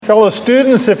Fellow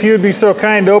students, if you'd be so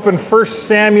kind to open 1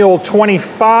 Samuel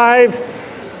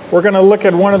 25. We're going to look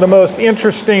at one of the most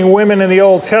interesting women in the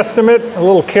Old Testament, a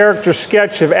little character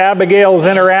sketch of Abigail's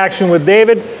interaction with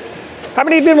David. How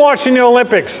many have been watching the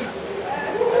Olympics?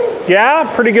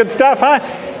 Yeah, pretty good stuff, huh?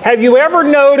 Have you ever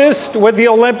noticed with the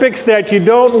Olympics that you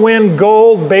don't win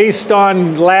gold based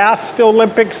on last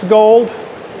Olympics gold?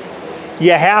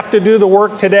 You have to do the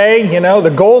work today. You know, the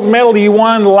gold medal you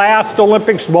won last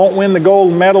Olympics won't win the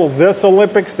gold medal this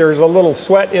Olympics. There's a little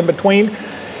sweat in between.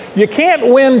 You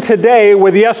can't win today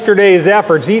with yesterday's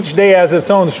efforts. Each day has its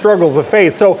own struggles of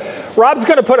faith. So Rob's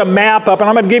going to put a map up, and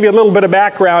I'm going to give you a little bit of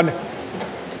background.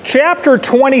 Chapter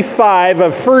 25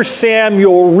 of 1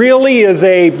 Samuel really is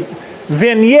a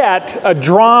vignette, a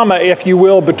drama, if you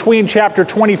will, between chapter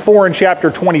 24 and chapter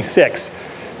 26.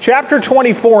 Chapter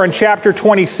 24 and chapter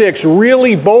 26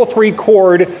 really both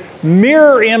record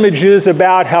mirror images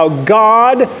about how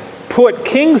God put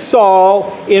King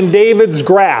Saul in David's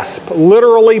grasp,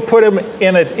 literally put him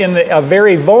in a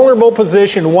very vulnerable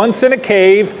position, once in a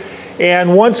cave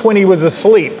and once when he was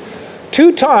asleep.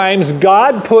 2 times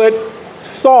God put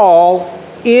Saul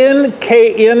in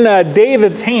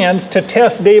David's hands to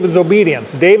test David's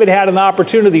obedience. David had an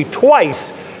opportunity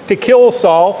twice to kill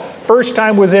Saul. First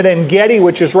time was at En-Gedi,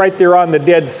 which is right there on the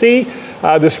Dead Sea,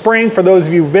 the spring, for those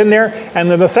of you who've been there. And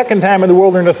then the second time in the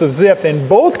wilderness of Ziph. In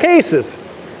both cases,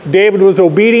 David was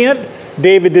obedient.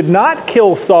 David did not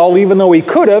kill Saul, even though he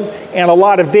could have, and a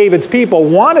lot of David's people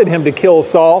wanted him to kill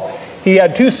Saul. He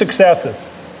had 2 successes.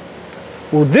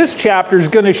 Well, this chapter is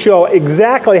going to show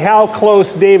exactly how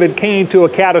close David came to a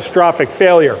catastrophic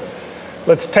failure.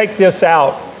 Let's take this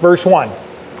out. Verse 1.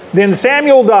 Then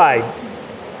Samuel died.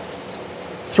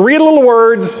 3 little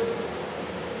words,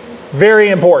 very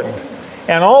important.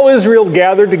 And all Israel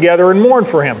gathered together and mourned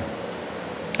for him,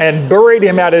 and buried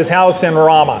him at his house in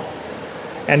Ramah.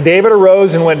 And David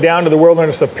arose and went down to the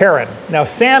wilderness of Paran. Now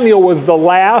Samuel was the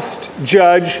last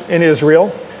judge in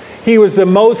Israel. He was the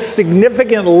most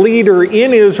significant leader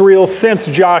in Israel since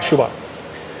Joshua.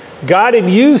 God had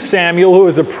used Samuel, who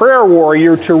was a prayer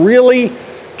warrior, to really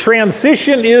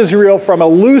transition Israel from a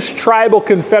loose tribal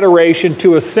confederation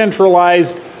to a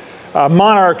centralized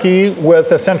monarchy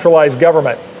with a centralized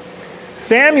government.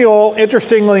 Samuel,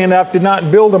 interestingly enough, did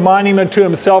not build a monument to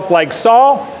himself like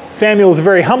Saul. Samuel was a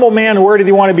very humble man. Where did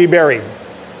he want to be buried?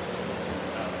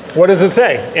 What does it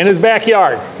say? In his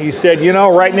backyard. He said, you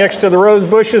know, right next to the rose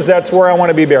bushes, that's where I want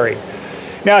to be buried.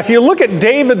 Now, if you look at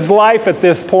David's life at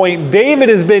this point, David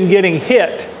has been getting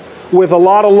hit with a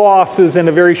lot of losses in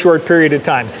a very short period of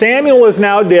time. Samuel is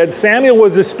now dead. Samuel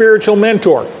was a spiritual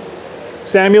mentor.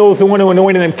 Samuel was the one who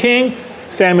anointed him king.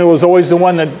 Samuel was always the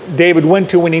one that David went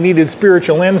to when he needed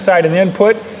spiritual insight and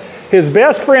input. His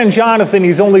best friend Jonathan,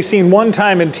 he's only seen 1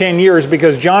 time in 10 years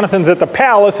because Jonathan's at the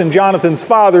palace and Jonathan's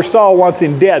father, Saul, wants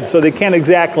him dead, so they can't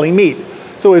exactly meet.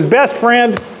 So his best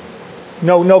friend,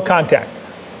 no contact.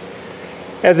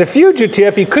 As a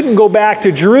fugitive, he couldn't go back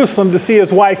to Jerusalem to see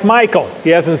his wife Michal.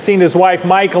 He hasn't seen his wife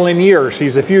Michal in years.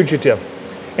 He's a fugitive.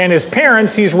 And his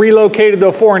parents, he's relocated to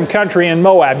a foreign country in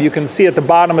Moab. You can see at the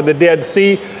bottom of the Dead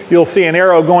Sea, you'll see an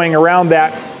arrow going around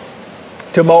that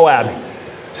to Moab.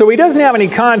 So he doesn't have any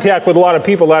contact with a lot of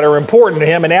people that are important to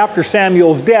him. And after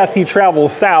Samuel's death, he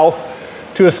travels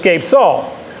south to escape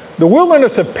Saul. The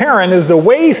wilderness of Paran is the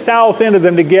way south into the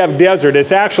Negev desert.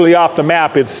 It's actually off the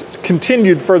map. It's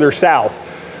continued further south.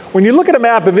 When you look at a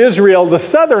map of Israel, the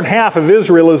southern half of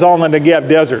Israel is all in the Negev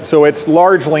desert, so it's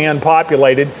largely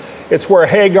unpopulated. It's where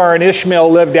Hagar and Ishmael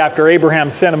lived after Abraham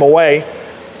sent them away.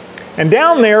 And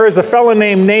down there is a fellow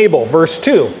named Nabal, verse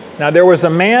 2. Now there was a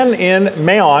man in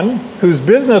Maon whose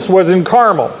business was in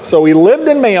Carmel. So he lived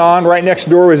in Maon, right next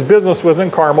door. His business was in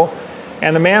Carmel.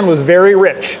 And the man was very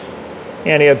rich.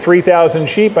 And he had 3,000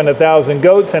 sheep and 1,000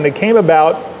 goats. And it came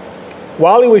about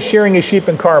while he was shearing his sheep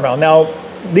in Carmel. Now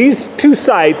these 2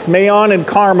 sites, Maon and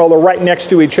Carmel, are right next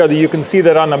to each other. You can see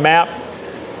that on the map.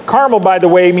 Carmel, by the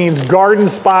way, means garden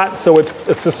spot, so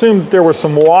it's assumed there was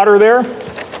some water there.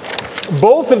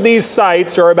 Both of these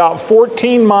sites are about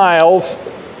 14 miles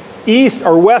east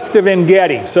or west of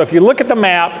En-Gedi. So if you look at the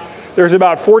map, there's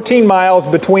about 14 miles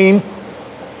between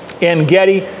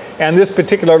En-Gedi and this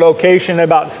particular location,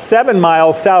 about 7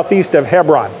 miles southeast of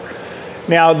Hebron.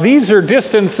 Now, these are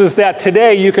distances that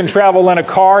today you can travel in a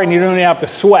car and you don't even have to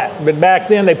sweat. But back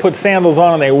then, they put sandals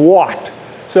on and they walked.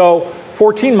 So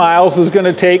 14 miles was going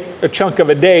to take a chunk of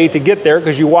a day to get there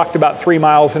because you walked about 3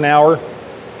 miles an hour,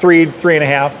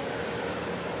 3.5.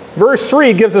 Verse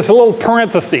 3 gives us a little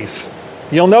parenthesis.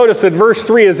 You'll notice that verse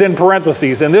 3 is in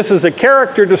parentheses, and this is a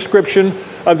character description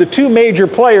of the 2 major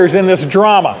players in this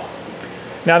drama.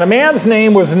 Now, the man's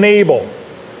name was Nabal.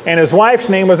 and his wife's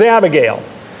name was Abigail.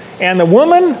 And the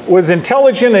woman was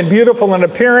intelligent and beautiful in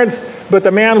appearance, but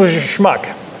the man was a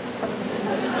schmuck.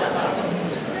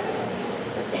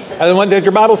 What did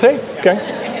your Bible say? Okay.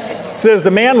 It says the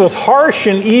man was harsh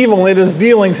and evil in his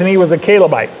dealings, and he was a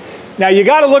Calebite. Now you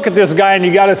got to look at this guy and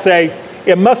you got to say,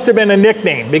 it must have been a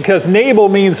nickname, because Nabal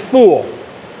means fool.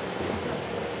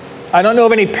 I don't know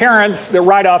of any parents that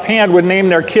right offhand would name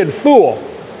their kid Fool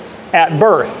at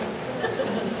birth.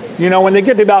 You know, when they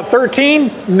get to about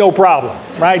 13, no problem,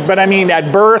 right? But I mean,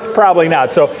 at birth, probably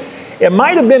not. So it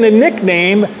might have been a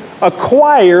nickname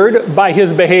acquired by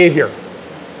his behavior.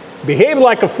 Behaved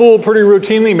like a fool pretty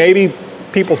routinely. Maybe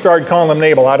people started calling him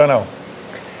Nabal. I don't know.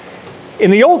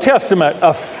 In the Old Testament,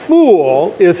 a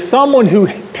fool is someone who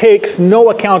takes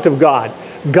no account of God.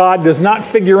 God does not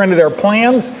figure into their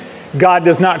plans. God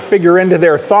does not figure into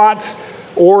their thoughts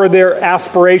or their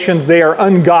aspirations. They are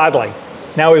ungodly.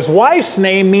 Now, his wife's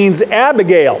name means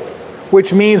Abigail,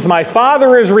 which means my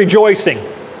father is rejoicing.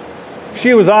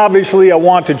 She was obviously a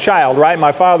wanted child, right?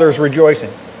 My father is rejoicing.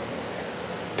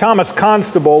 Thomas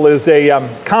Constable is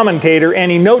a commentator,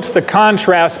 and he notes the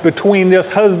contrast between this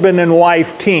husband and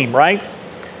wife team, right?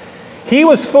 He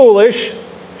was foolish,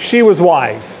 she was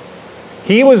wise.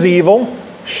 He was evil,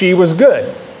 she was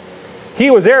good. He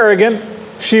was arrogant,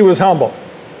 she was humble.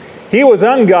 He was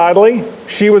ungodly,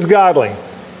 she was godly.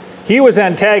 He was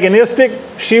antagonistic,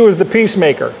 she was the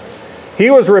peacemaker.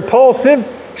 He was repulsive,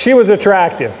 she was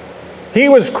attractive. He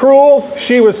was cruel,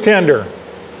 she was tender.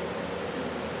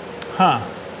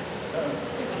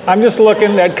 I'm just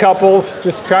looking at couples,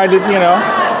 just trying to,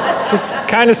 just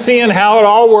kind of seeing how it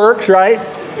all works, right?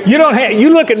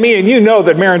 You look at me and you know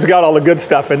that Marin's got all the good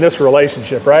stuff in this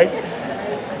relationship, right?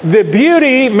 The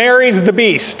beauty marries the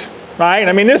beast, right?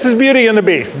 I mean, this is Beauty and the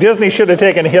Beast. Disney should have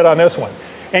taken a hit on this one.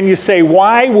 And you say,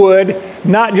 why would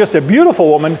not just a beautiful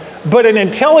woman, but an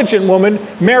intelligent woman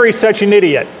marry such an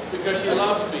idiot? Because she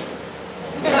loves me.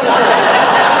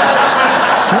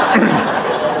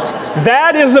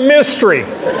 That is a mystery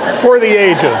for the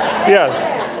ages, yes.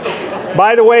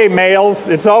 By the way, males,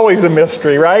 it's always a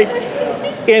mystery, right?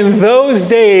 In those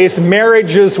days,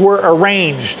 marriages were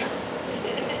arranged.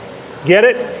 Get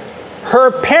it?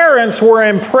 Her parents were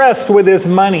impressed with his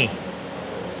money.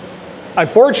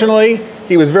 Unfortunately,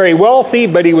 he was very wealthy,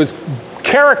 but he was,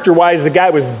 character-wise, the guy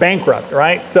was bankrupt,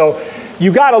 right? So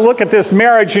you got to look at this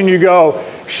marriage and you go,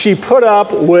 she put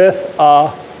up with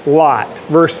a lot.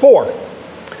 Verse 4.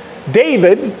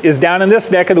 David is down in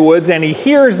this neck of the woods, and he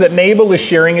hears that Nabal is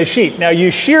shearing his sheep. Now, you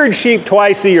sheared sheep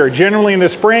twice a year, generally in the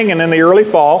spring and in the early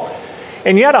fall,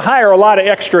 and you had to hire a lot of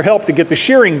extra help to get the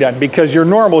shearing done, because your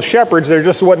normal shepherds, there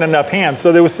just wasn't enough hands.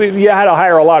 So you had to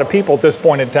hire a lot of people at this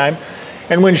point in time.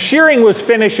 And when shearing was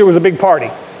finished, it was a big party,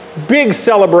 big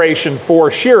celebration for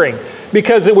shearing,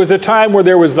 because it was a time where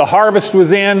there was the harvest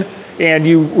was in, and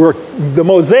the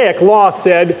Mosaic law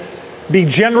said, be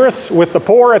generous with the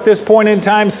poor at this point in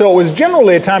time. So it was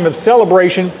generally a time of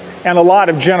celebration, and a lot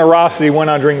of generosity went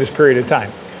on during this period of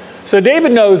time. So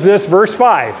David knows this, verse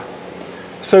 5.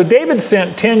 So David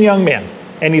sent 10 young men,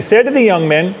 and he said to the young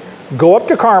men, go up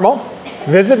to Carmel,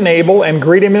 visit Nabal, and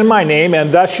greet him in my name,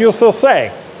 and thus you shall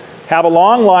say, have a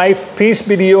long life, peace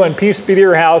be to you, and peace be to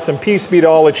your house, and peace be to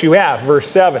all that you have. Verse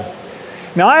 7.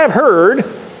 Now I have heard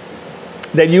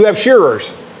that you have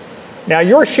shearers. Now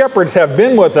your shepherds have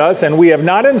been with us, and we have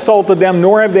not insulted them,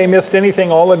 nor have they missed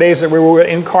anything all the days that we were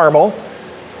in Carmel.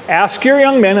 Ask your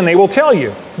young men, and they will tell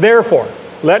you. Therefore,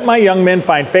 let my young men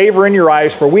find favor in your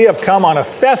eyes, for we have come on a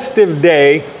festive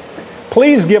day.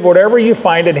 Please give whatever you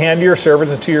find at hand to your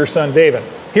servants and to your son David.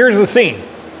 Here's the scene.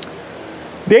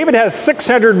 David has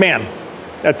 600 men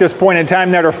at this point in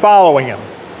time that are following him.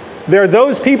 They're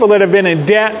those people that have been in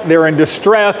debt, they're in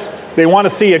distress, they want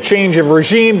to see a change of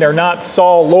regime, they're not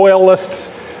Saul loyalists,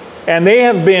 and they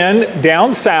have been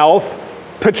down south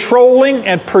patrolling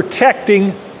and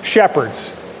protecting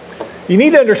shepherds. You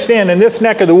need to understand, in this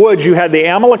neck of the woods, you had the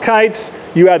Amalekites,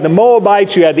 you had the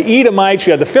Moabites, you had the Edomites,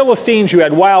 you had the Philistines, you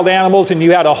had wild animals, and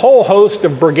you had a whole host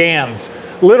of brigands,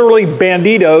 literally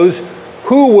banditos,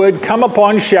 who would come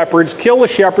upon shepherds, kill the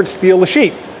shepherds, steal the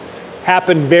sheep.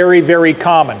 Happened very, very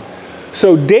common.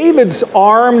 So David's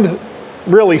armed,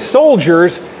 really,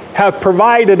 soldiers have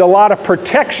provided a lot of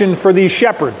protection for these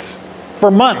shepherds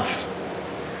for months.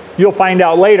 You'll find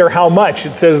out later how much.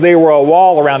 It says they were a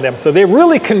wall around them. So they've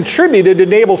really contributed to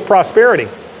Nabal's prosperity.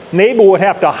 Nabal would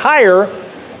have to hire,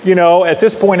 at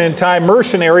this point in time,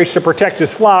 mercenaries to protect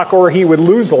his flock, or he would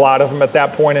lose a lot of them at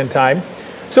that point in time.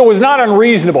 So it was not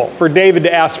unreasonable for David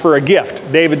to ask for a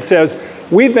gift. David says,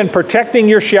 we've been protecting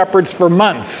your shepherds for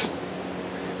months.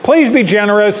 Please be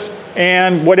generous.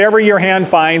 and whatever your hand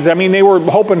finds. I mean, they were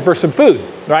hoping for some food,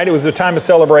 right? It was a time of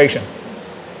celebration.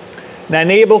 Now,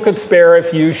 Nabal could spare a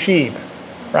few sheep,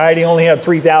 right? He only had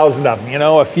 3,000 of them. You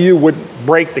know, a few would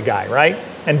break the guy, right?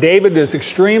 And David is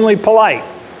extremely polite.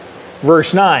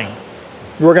 Verse 9.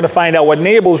 We're going to find out what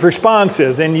Nabal's response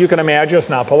is, and you can imagine it's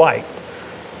not polite.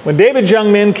 When David's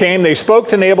young men came, they spoke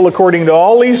to Nabal according to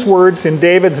all these words in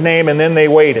David's name, and then they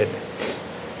waited.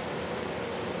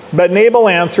 But Nabal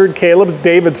answered Caleb,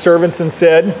 David's servants, and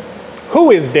said,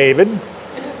 "Who is David?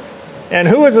 And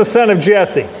who is the son of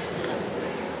Jesse?"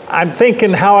 I'm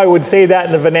thinking how I would say that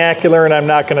in the vernacular, and I'm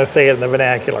not going to say it in the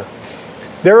vernacular.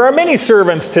 There are many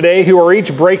servants today who are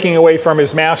each breaking away from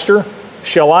his master.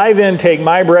 Shall I then take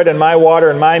my bread and my water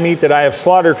and my meat that I have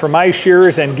slaughtered for my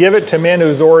shearers and give it to men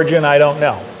whose origin I don't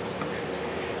know?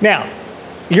 Now,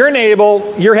 you're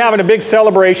Nabal, you're having a big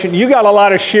celebration, you got a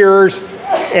lot of shearers,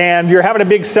 and you're having a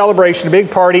big celebration, a big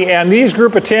party, and these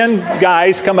group of 10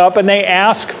 guys come up and they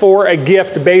ask for a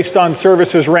gift based on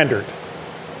services rendered.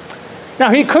 Now,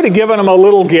 he could have given them a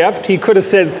little gift. He could have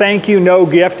said, "Thank you, no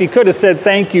gift." He could have said,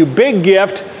 "Thank you, big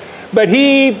gift." But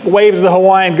he waves the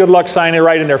Hawaiian good luck sign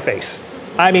right in their face.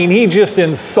 I mean, he just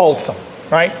insults them,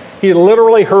 right? He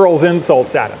literally hurls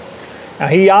insults at them. Now,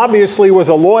 he obviously was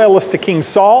a loyalist to King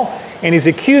Saul, and he's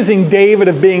accusing David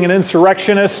of being an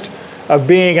insurrectionist, of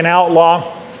being an outlaw.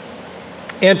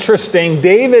 Interesting,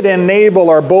 David and Nabal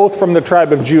are both from the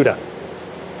tribe of Judah.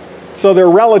 So they're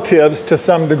relatives to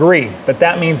some degree, but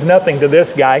that means nothing to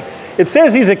this guy. It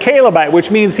says he's a Calebite, which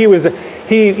means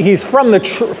he's from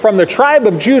the tribe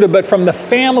of Judah, but from the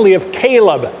family of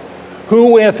Caleb, who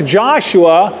with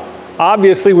Joshua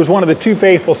obviously was one of the two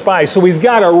faithful spies. So he's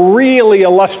got a really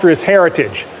illustrious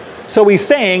heritage. So he's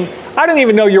saying, "I don't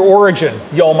even know your origin,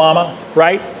 yo mama,"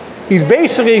 right? He's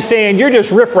basically saying, "You're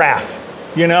just riffraff.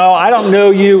 You know, I don't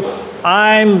know you.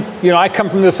 I come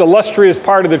from this illustrious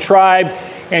part of the tribe,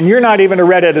 and you're not even a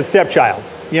redheaded stepchild."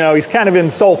 You know, he's kind of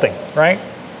insulting, right?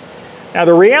 Now,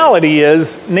 the reality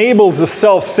is, Nabal's a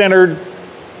self-centered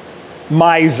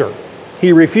miser.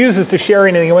 He refuses to share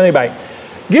anything with anybody.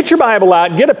 Get your Bible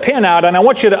out, get a pen out, and I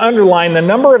want you to underline the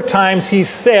number of times he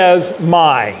says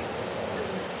my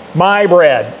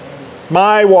bread,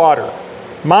 my water,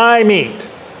 my meat,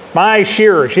 my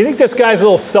shearers. You think this guy's a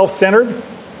little self-centered?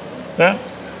 Yeah?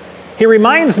 He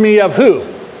reminds me of who?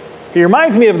 He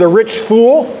reminds me of the rich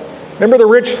fool. Remember the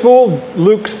rich fool,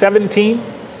 Luke 17?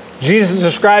 Jesus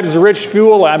describes the rich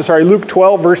fool, Luke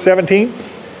 12, verse 17.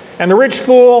 And the rich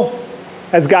fool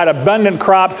has got abundant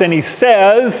crops, and he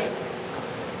says,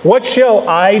 "What shall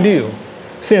I do,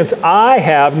 since I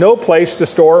have no place to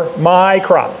store my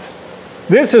crops?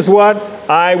 This is what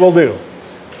I will do.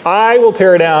 I will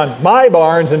tear down my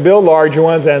barns and build larger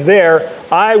ones, and there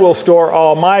I will store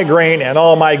all my grain and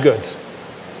all my goods."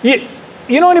 You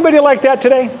know anybody like that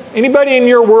today? Anybody in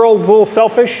your world is a little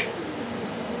selfish?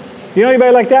 You know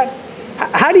anybody like that?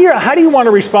 How do you want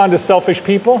to respond to selfish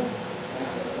people?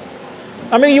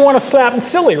 I mean, you want to slap them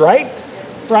silly, right?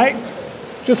 Right?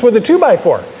 Just with a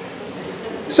 2x4.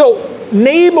 So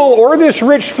Nabal, or this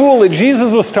rich fool that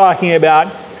Jesus was talking about,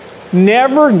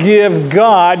 never give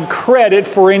God credit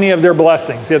for any of their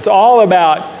blessings. It's all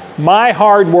about my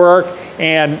hard work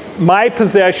and my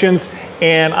possessions,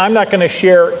 and I'm not going to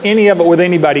share any of it with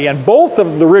anybody. And both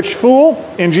of the rich fool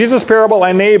in Jesus' parable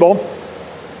and Nabal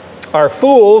are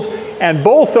fools, and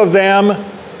both of them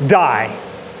die.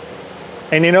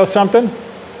 And you know something?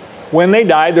 When they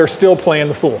die, they're still playing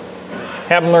the fool.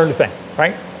 Haven't learned a thing,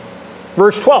 right?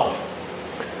 Verse 12.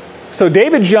 So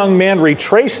David's young men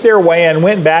retraced their way and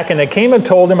went back, and they came and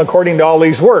told him according to all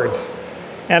these words.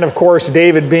 And of course,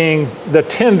 David, being the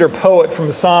tender poet from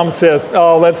the Psalm, says,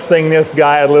 "Oh, let's sing this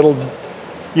guy a little,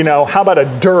 how about a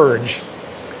dirge?"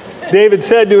 David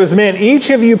said to his men, "Each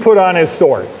of you put on his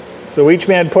sword." So each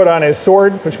man put on his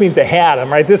sword, which means they had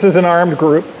him, right? This is an armed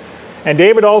group. And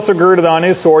David also girded on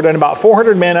his sword, and about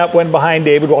 400 men up went behind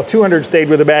David, while 200 stayed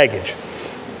with the baggage.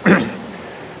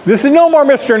 This is no more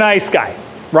Mr. Nice Guy,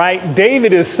 right?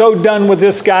 David is so done with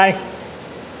this guy.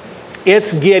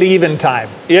 It's get even time.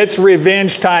 It's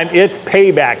revenge time. It's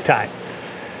payback time.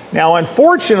 Now,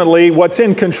 unfortunately, what's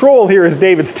in control here is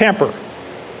David's temper.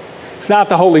 It's not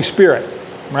the Holy Spirit,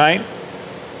 right?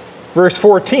 Verse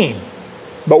 14.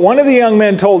 But one of the young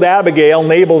men told Abigail,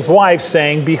 Nabal's wife,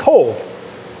 saying, "Behold,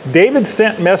 David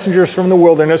sent messengers from the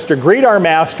wilderness to greet our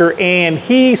master, and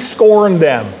he scorned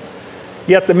them.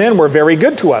 Yet the men were very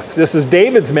good to us." This is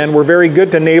David's men were very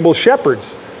good to Nabal's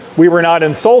shepherds. "We were not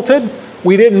insulted.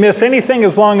 We didn't miss anything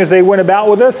as long as they went about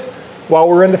with us while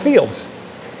we were in the fields.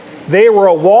 They were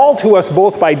a wall to us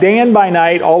both by day and by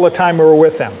night all the time we were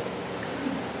with them."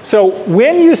 So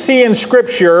when you see in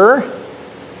Scripture,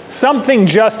 something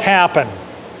just happened,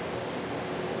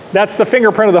 that's the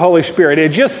fingerprint of the Holy Spirit.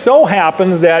 It just so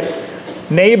happens that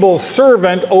Nabal's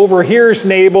servant overhears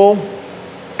Nabal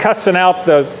cussing out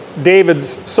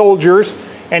David's soldiers,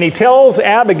 and he tells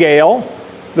Abigail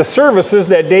the services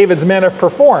that David's men have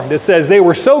performed. It says, they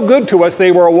were so good to us,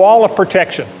 they were a wall of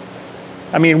protection.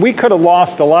 I mean, we could have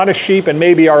lost a lot of sheep and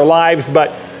maybe our lives,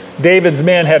 but David's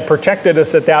men had protected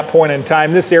us at that point in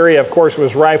time. This area, of course,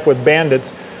 was rife with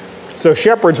bandits. So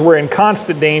shepherds were in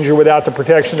constant danger without the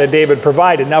protection that David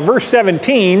provided. Now, verse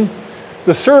 17,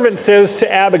 the servant says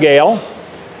to Abigail,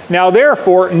 now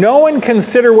therefore, know and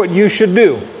consider what you should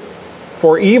do,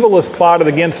 for evil is plotted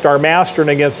against our master and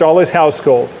against all his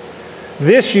household.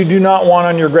 This you do not want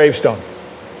on your gravestone.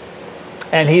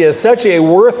 And he is such a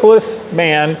worthless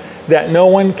man that no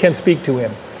one can speak to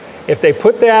him. If they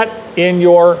put that in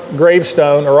your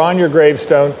gravestone or on your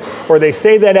gravestone, or they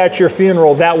say that at your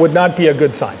funeral, that would not be a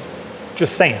good sign.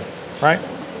 Just saying, right?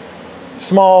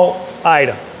 Small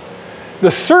item.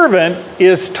 The servant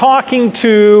is talking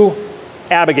to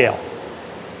Abigail.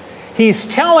 He's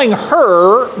telling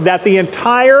her that the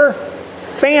entire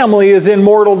family is in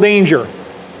mortal danger.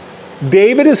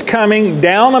 David is coming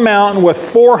down the mountain with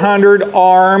 400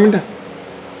 armed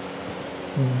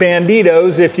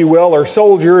banditos, if you will, or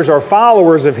soldiers or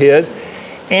followers of his.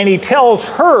 And he tells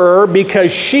her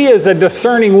because she is a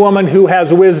discerning woman who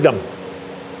has wisdom.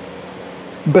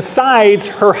 Besides,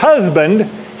 her husband,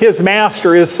 his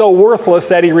master, is so worthless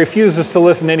that he refuses to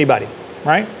listen to anybody,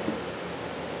 right?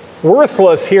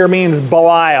 Worthless here means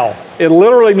Belial. It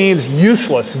literally means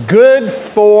useless, good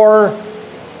for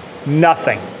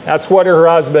nothing. That's what her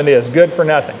husband is, good for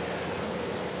nothing.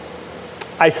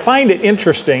 I find it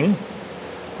interesting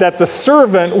that the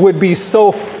servant would be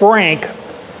so frank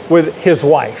with his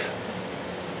wife.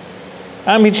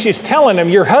 I mean, she's telling him,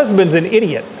 your husband's an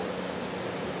idiot,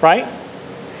 right?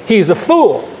 He's a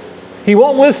fool. He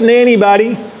won't listen to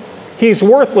anybody. He's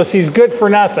worthless. He's good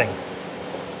for nothing.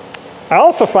 I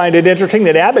also find it interesting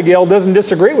that Abigail doesn't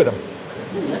disagree with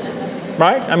him,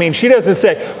 right? I mean, she doesn't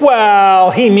say,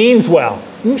 well, he means well.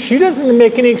 She doesn't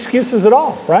make any excuses at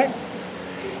all, right?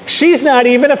 She's not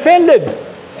even offended.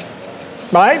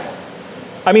 Right?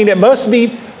 I mean, it must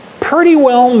be pretty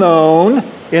well known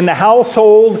in the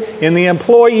household, in the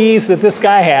employees that this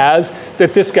guy has,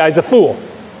 that this guy's a fool.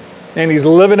 And he's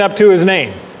living up to his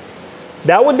name.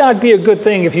 That would not be a good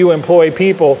thing if you employ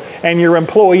people and your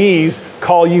employees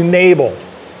call you Nabal.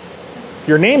 If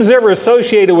your name's ever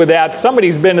associated with that,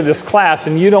 somebody's been to this class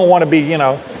and you don't want to be,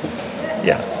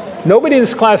 yeah. Nobody in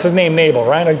this class is named Nabal,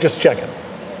 right? I'm just checking.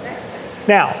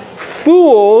 Now,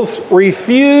 fools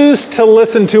refuse to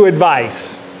listen to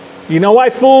advice. You know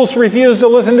why fools refuse to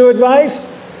listen to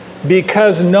advice?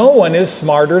 Because no one is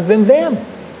smarter than them.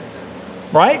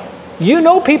 Right? You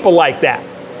know people like that.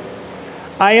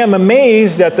 I am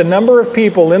amazed at the number of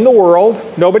people in the world,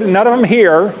 none of them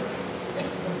here,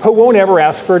 who won't ever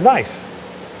ask for advice.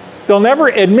 They'll never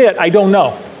admit, I don't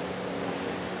know.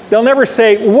 They'll never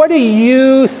say, what do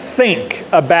you think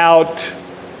about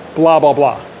blah, blah,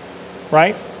 blah?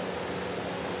 Right?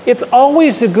 It's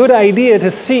always a good idea to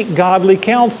seek godly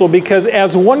counsel because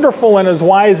as wonderful and as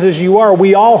wise as you are,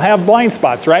 we all have blind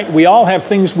spots, right? We all have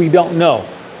things we don't know.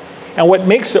 And what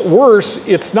makes it worse,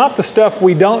 it's not the stuff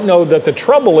we don't know that the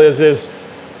trouble is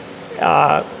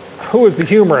who is the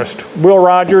humorist? Will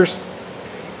Rogers?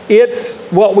 It's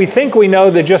what we think we know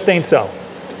that just ain't so.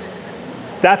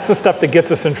 That's the stuff that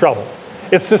gets us in trouble.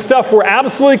 It's the stuff we're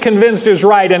absolutely convinced is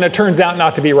right and it turns out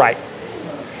not to be right.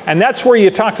 And that's where you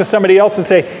talk to somebody else and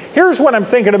say, here's what I'm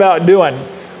thinking about doing.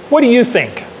 What do you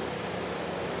think?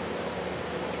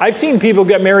 I've seen people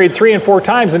get married 3 and 4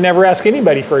 times and never ask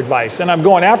anybody for advice. And I'm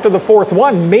going, after the 4th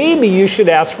one, maybe you should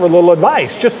ask for a little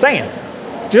advice. Just saying.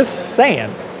 Just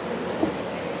saying.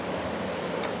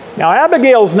 Now,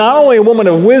 Abigail's not only a woman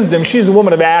of wisdom, she's a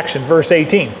woman of action. Verse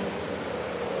 18.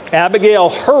 Abigail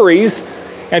hurries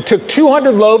and took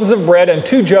 200 loaves of bread and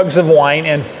 2 jugs of wine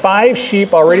and 5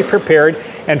 sheep already prepared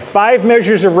and 5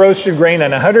 measures of roasted grain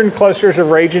and 100 clusters of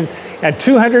raisin and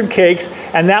 200 cakes,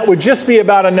 and that would just be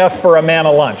about enough for a man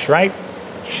a lunch, right?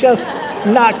 Just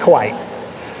not quite.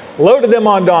 Loaded them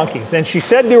on donkeys. And she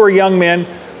said to her young men,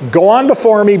 go on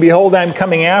before me, behold, I'm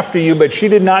coming after you. But she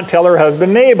did not tell her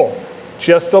husband Nabal.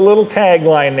 Just a little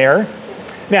tagline there.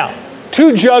 Now,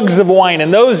 2 jugs of wine.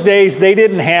 In those days, they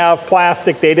didn't have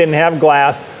plastic, they didn't have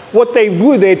glass. What they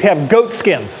would, they'd have goat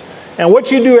skins. And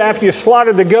what you do after you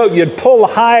slaughtered the goat, you'd pull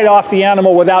the hide off the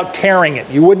animal without tearing it.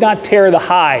 You would not tear the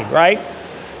hide, right?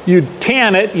 You'd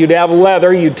tan it, you'd have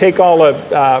leather, you'd take all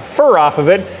the fur off of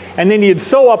it, And then you'd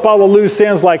sew up all the loose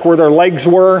ends, like where their legs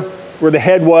were, where the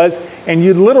head was, and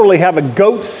you'd literally have a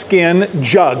goat skin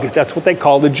jug. That's what they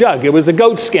called a jug. It was a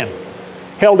goat skin.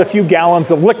 Held a few gallons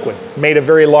of liquid, made a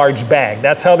very large bag.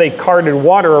 That's how they carted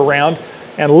water around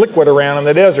and liquid around in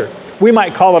the desert. We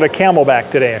might call it a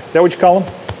camelback today. Is that what you call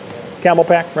them?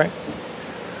 Camelback, right?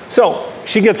 So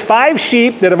she gets 5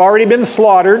 sheep that have already been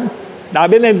slaughtered. Now,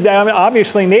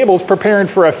 obviously, Nabal's preparing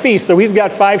for a feast, so he's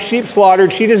got 5 sheep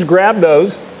slaughtered. She just grabbed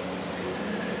those.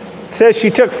 It says she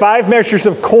took 5 measures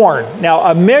of corn. Now,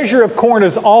 a measure of corn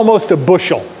is almost a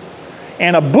bushel,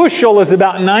 and a bushel is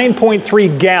about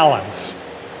 9.3 gallons.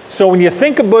 So when you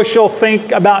think a bushel,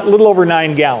 think about a little over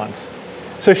 9 gallons.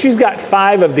 So she's got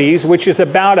 5 of these, which is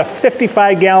about a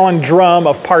 55-gallon drum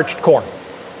of parched corn.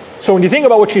 So when you think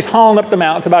about what she's hauling up the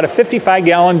mountain, it's about a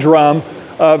 55-gallon drum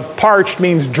of parched,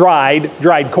 means dried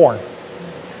corn.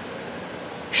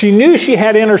 She knew she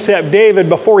had to intercept David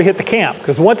before he hit the camp,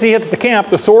 because once he hits the camp,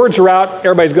 the swords are out,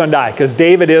 everybody's going to die, because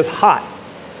David is hot.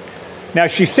 Now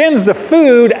she sends the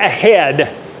food ahead,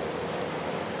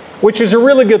 which is a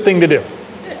really good thing to do.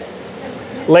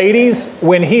 Ladies,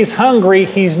 when he's hungry,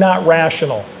 he's not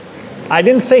rational. I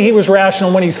didn't say he was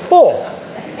rational when he's full.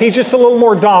 He's just a little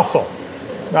more docile,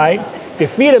 right? If you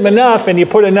feed him enough and you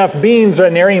put enough beans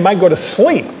in there, he might go to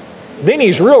sleep. Then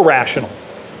he's real rational.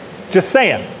 Just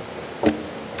saying.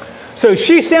 So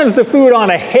she sends the food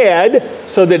on ahead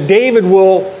so that David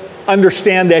will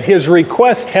understand that his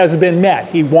request has been met.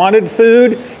 He wanted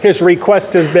food, his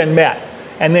request has been met.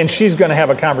 And then she's going to have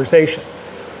a conversation.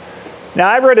 Now,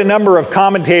 I've read a number of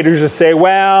commentators that say,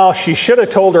 well, she should have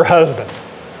told her husband.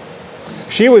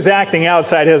 She was acting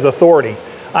outside his authority.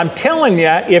 I'm telling you,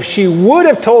 if she would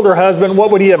have told her husband,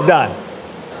 what would he have done?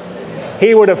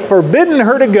 He would have forbidden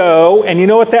her to go, and you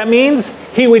know what that means?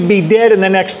 He would be dead in the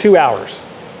next 2 hours.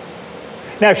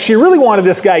 Now, if she really wanted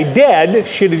this guy dead,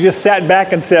 she'd have just sat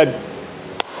back and said,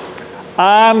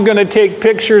 I'm going to take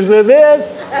pictures of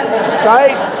this,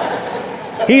 right?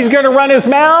 He's going to run his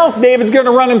mouth. David's going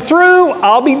to run him through.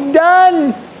 I'll be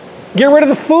done. Get rid of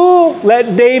the fool.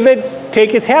 Let David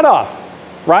take his head off,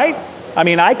 right? I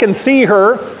mean, I can see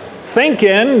her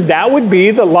thinking that would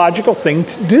be the logical thing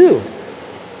to do.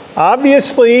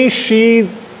 Obviously, she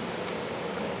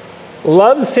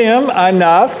loves him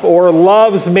enough, or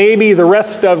loves maybe the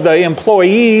rest of the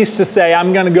employees, to say,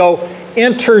 I'm going to go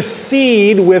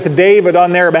intercede with David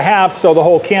on their behalf so the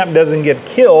whole camp doesn't get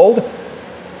killed.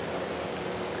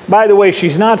 By the way,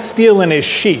 she's not stealing his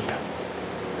sheep.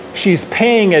 She's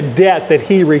paying a debt that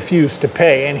he refused to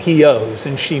pay, and he owes,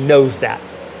 and she knows that.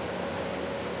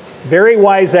 Very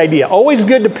wise idea. Always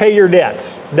good to pay your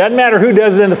debts. Doesn't matter who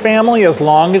does it in the family, as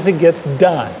long as it gets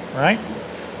done, right?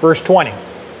 Verse 20.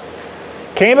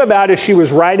 Came about as she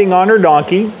was riding on her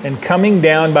donkey and coming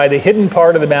down by the hidden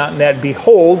part of the mountain, that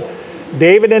behold,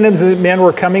 David and his men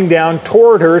were coming down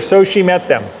toward her, so she met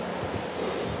them.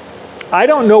 I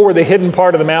don't know where the hidden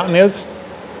part of the mountain is,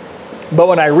 but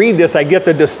when I read this, I get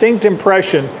the distinct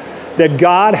impression that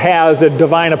God has a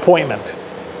divine appointment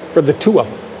for the two of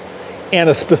them, and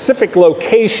a specific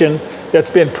location that's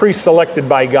been pre-selected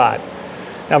by God.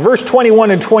 Now, verse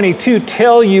 21 and 22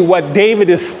 tell you what David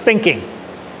is thinking.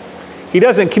 He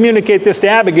doesn't communicate this to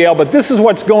Abigail, but this is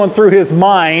what's going through his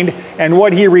mind and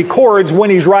what he records when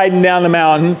he's riding down the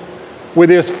mountain with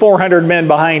his 400 men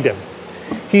behind him.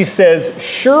 He says,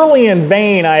 surely in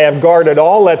vain I have guarded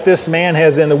all that this man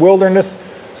has in the wilderness,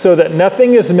 so that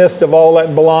nothing is missed of all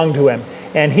that belonged to him.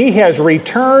 And he has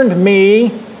returned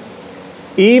me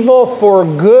evil for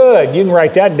good. You can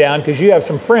write that down, because you have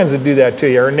some friends that do that to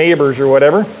you, or neighbors or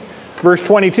whatever. Verse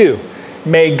 22.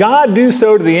 May God do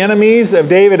so to the enemies of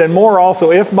David, and more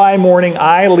also, if by morning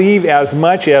I leave as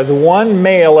much as one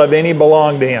male of any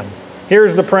belong to him.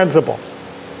 Here's the principle.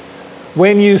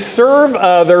 When you serve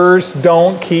others,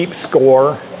 don't keep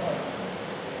score.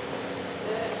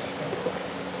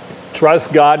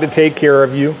 Trust God to take care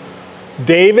of you.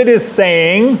 David is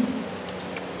saying,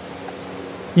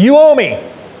 you owe me.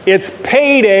 It's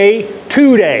payday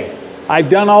today. I've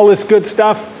done all this good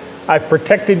stuff. I've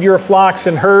protected your flocks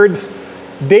and herds.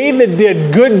 David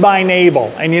did good by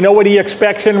Nabal. And you know what he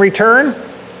expects in return?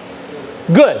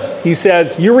 Good. He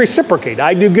says, you reciprocate.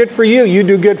 I do good for you. You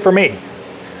do good for me.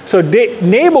 So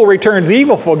Nabal returns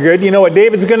evil for good. You know what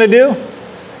David's going to do?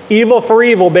 Evil for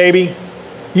evil, baby.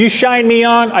 You shine me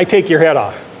on, I take your head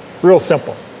off. Real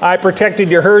simple. I protected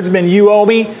your herdsmen. You owe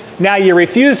me. Now you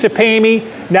refuse to pay me.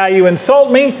 Now you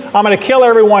insult me. I'm going to kill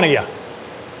every one of you.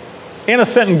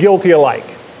 Innocent and guilty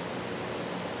alike.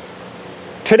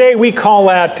 Today we call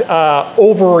that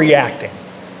overreacting.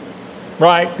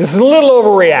 Right? This is a little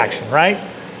overreaction, right?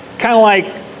 Kind of like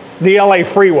the LA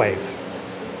freeways.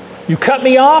 You cut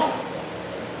me off,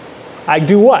 I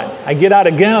do what? I get out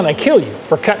a gun and I kill you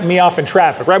for cutting me off in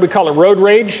traffic, right? We call it road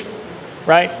rage,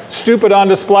 right? Stupid on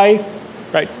display,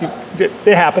 right?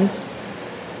 It happens.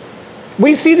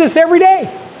 We see this every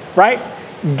day, right?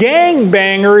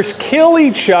 Gangbangers kill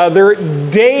each other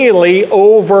daily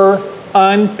over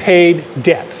unpaid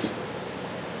debts,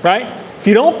 right? If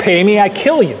you don't pay me, I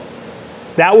kill you.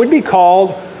 That would be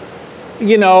called,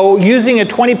 using a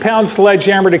 20-pound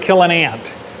sledgehammer to kill an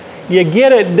ant. You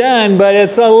get it done, but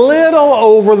it's a little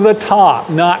over the top,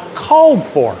 not called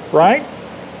for, right?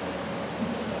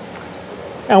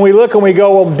 And we look and we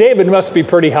go, well, David must be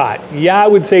pretty hot. Yeah, I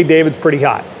would say David's pretty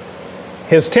hot.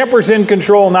 His temper's in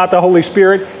control, not the Holy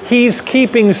Spirit. He's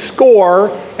keeping score,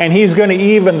 and he's going to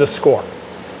even the score.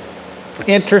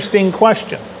 Interesting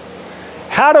question.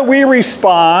 How do we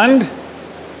respond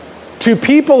to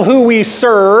people who we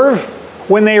serve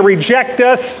when they reject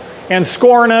us and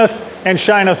scorn us and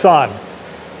shine us on?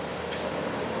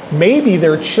 Maybe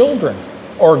their children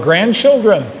or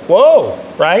grandchildren. Whoa,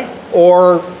 right?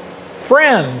 Or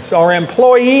friends or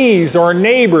employees or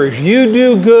neighbors. You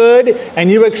do good and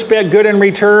you expect good in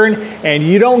return, and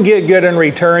you don't get good in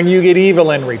return, you get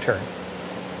evil in return.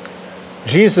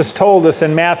 Jesus told us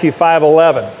in Matthew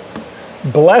 5:11,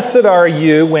 "Blessed are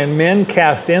you when men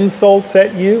cast insults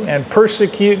at you and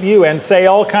persecute you and say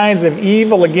all kinds of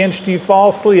evil against you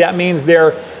falsely." That means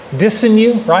they're dissing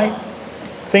you, right?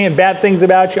 Saying bad things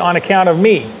about you on account of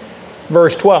me.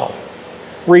 Verse 12.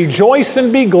 "Rejoice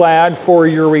and be glad, for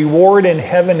your reward in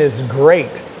heaven is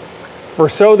great. For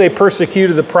so they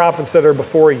persecuted the prophets that are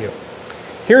before you."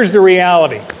 Here's the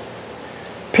reality.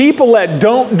 People that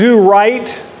don't do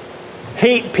right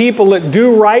hate people that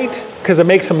do right because it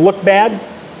makes them look bad.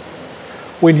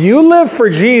 When you live for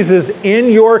Jesus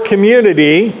in your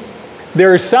community,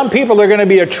 there are some people that are going to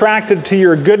be attracted to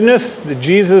your goodness, the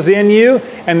Jesus in you,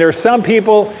 and there are some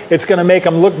people it's going to make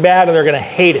them look bad and they're going to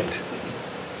hate it.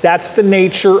 That's the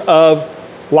nature of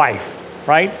life,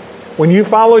 right? When you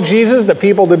follow Jesus, the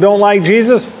people that don't like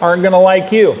Jesus aren't going to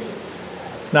like you.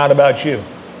 It's not about you.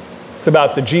 It's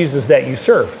about the Jesus that you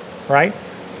serve, right?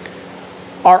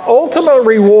 Our ultimate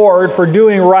reward for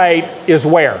doing right is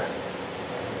where?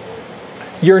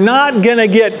 You're not going to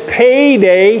get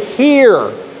payday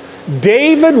here.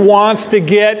 David wants to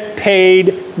get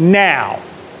paid now,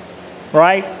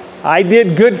 right? I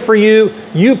did good for you.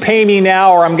 You pay me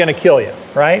now or I'm going to kill you,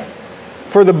 right?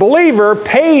 For the believer,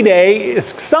 payday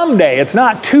is someday. It's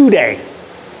not today.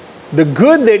 The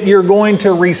good that you're going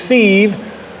to receive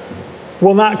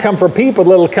will not come from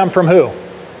people. It'll come from who?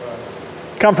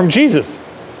 Come from Jesus.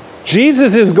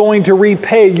 Jesus is going to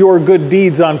repay your good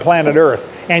deeds on planet Earth,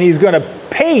 and he's going to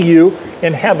pay you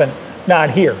in heaven, not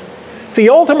here. See,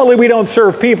 ultimately, we don't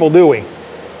serve people, do we?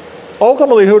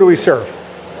 Ultimately, who do we serve?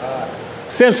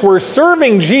 Since we're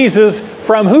serving Jesus,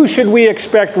 from who should we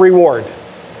expect reward?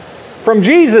 From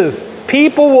Jesus.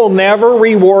 People will never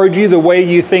reward you the way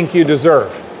you think you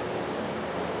deserve.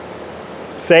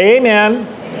 Say amen.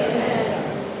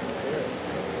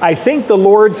 I think the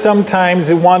Lord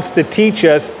sometimes wants to teach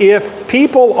us, if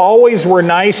people always were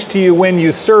nice to you when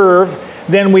you serve,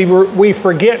 then we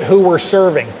forget who we're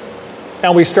serving.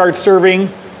 And we start serving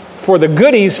for the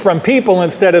goodies from people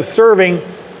instead of serving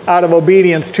out of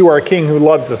obedience to our King who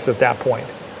loves us at that point.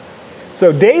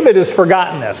 So David has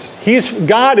forgotten this.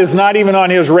 God is not even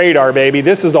on his radar, baby.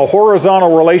 This is a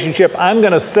horizontal relationship. I'm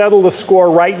going to settle the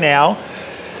score right now.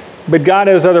 But God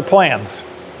has other plans.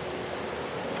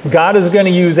 God is going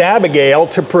to use Abigail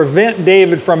to prevent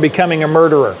David from becoming a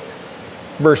murderer.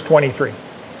 Verse 23.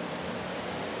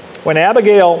 When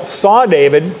Abigail saw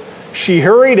David, she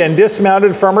hurried and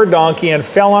dismounted from her donkey and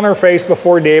fell on her face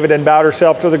before David and bowed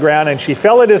herself to the ground. And she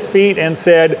fell at his feet and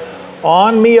said,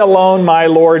 "On me alone, my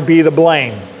Lord, be the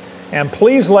blame. And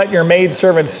please let your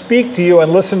maidservant speak to you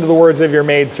and listen to the words of your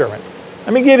maidservant."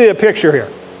 Let me give you a picture here.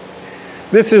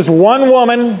 This is one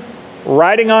woman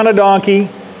riding on a donkey,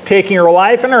 taking her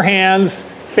life in her hands,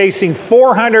 facing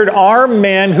 400 armed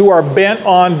men who are bent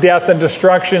on death and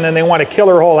destruction, and they want to kill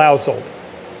her whole household.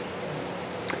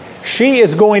 She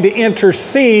is going to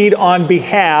intercede on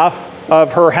behalf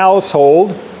of her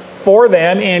household for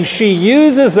them, and she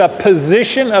uses a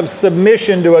position of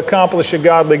submission to accomplish a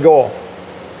godly goal.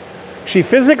 She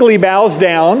physically bows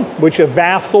down, which a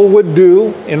vassal would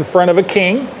do in front of a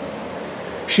king.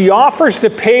 She offers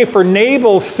to pay for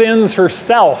Nabal's sins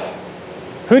herself.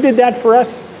 Who did that for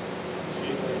us?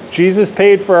 Jesus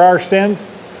paid for our sins.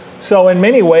 So in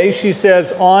many ways, she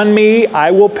says, "On me,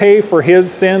 I will pay for his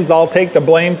sins. I'll take the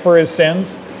blame for his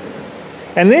sins."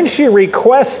 And then she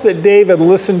requests that David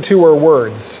listen to her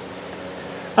words.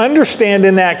 Understand,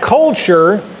 in that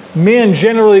culture, Men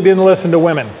generally didn't listen to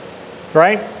women,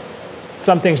 right?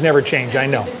 Some things never change, I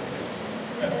know.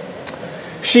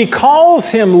 She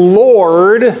calls him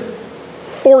Lord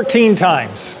 14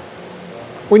 times.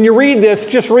 When you read this,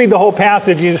 just read the whole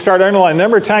passage and you start underlining the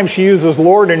number of times she uses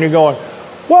Lord, and you're going,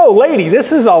 whoa, lady,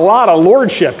 this is a lot of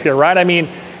lordship here, right? I mean,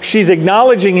 she's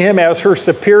acknowledging him as her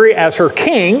superior, as her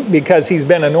king, because he's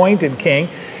been anointed king,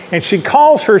 and she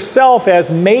calls herself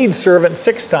as maidservant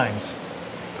 6 times.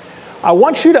 I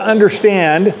want you to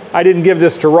understand, I didn't give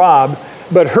this to Rob,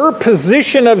 but her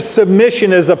position of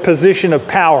submission is a position of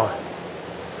power.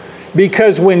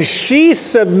 Because when she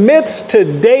submits to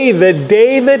David,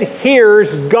 David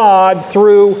hears God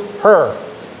through her.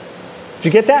 Did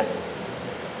you get that?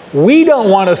 We don't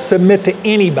want to submit to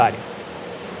anybody.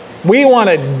 We want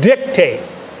to dictate.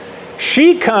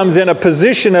 She comes in a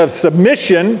position of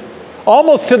submission,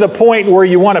 almost to the point where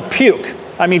you want to puke.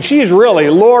 I mean, she's really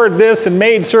Lord this and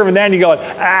maidservant that, and you go,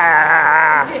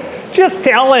 just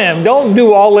tell him. Don't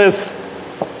do all this,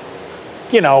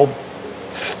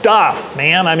 stuff,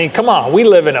 man. I mean, come on. We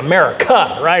live in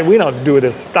America, right? We don't do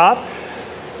this stuff.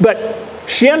 But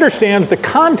she understands the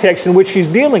context in which she's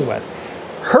dealing with.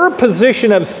 Her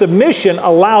position of submission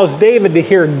allows David to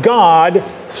hear God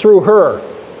through her.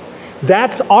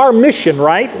 That's our mission,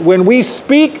 right? When we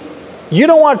speak, you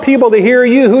don't want people to hear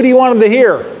you. Who do you want them to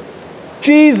hear?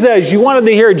 Jesus. You want them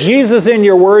to hear Jesus in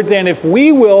your words. And if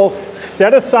we will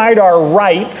set aside our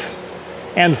rights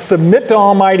and submit to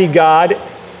Almighty God,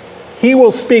 He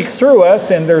will speak through us,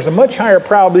 and there's a much higher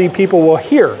probability people will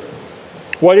hear.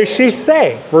 What does she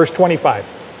say? Verse 25.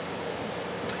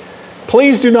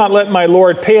 Please do not let my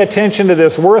Lord pay attention to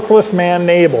this worthless man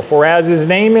Nabal, for as his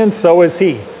name is, so is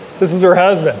he. This is her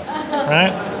husband,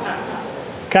 right?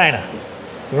 Kind of.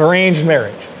 It's an arranged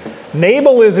marriage.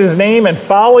 Nabal is his name, and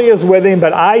folly is with him,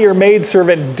 but I, your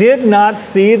maidservant, did not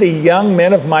see the young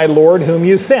men of my Lord whom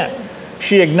you sent.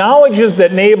 She acknowledges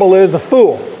that Nabal is a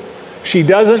fool. She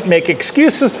doesn't make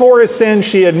excuses for his sin,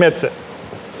 she admits it.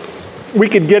 We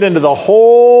could get into the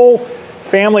whole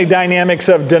family dynamics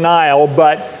of denial,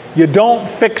 but you don't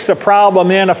fix a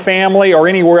problem in a family or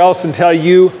anywhere else until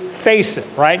you face it,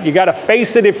 right? You got to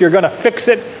face it if you're going to fix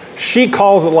it. She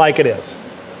calls it like it is.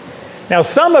 Now,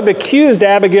 some have accused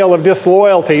Abigail of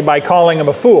disloyalty by calling him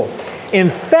a fool. In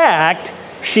fact,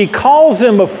 she calls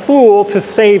him a fool to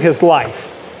save his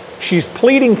life. She's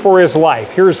pleading for his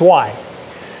life. Here's why.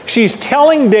 She's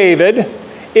telling David,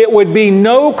 it would be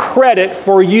no credit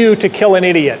for you to kill an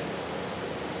idiot.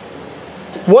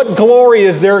 What glory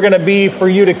is there going to be for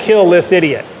you to kill this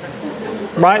idiot?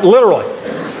 Right? Literally.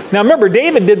 Now remember,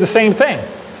 David did the same thing.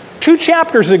 2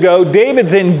 chapters ago,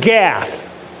 David's in Gath.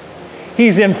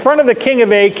 He's in front of the king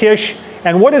of Achish,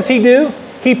 and what does he do?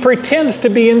 He pretends to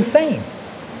be insane.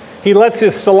 He lets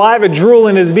his saliva drool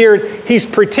in his beard. He's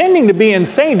pretending to be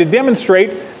insane to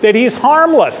demonstrate that he's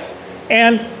harmless.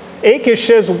 And Achish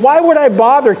says, why would I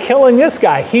bother killing this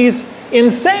guy? He's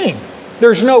insane.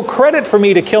 There's no credit for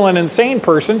me to kill an insane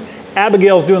person.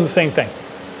 Abigail's doing the same thing.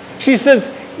 She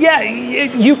says, yeah,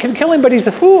 you can kill him, but he's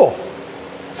a fool.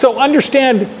 So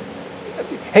understand,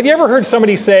 have you ever heard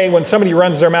somebody say, when somebody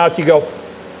runs their mouth, you go,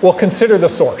 well, consider the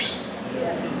source.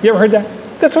 You ever heard that?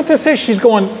 That's what this is. She's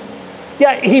going,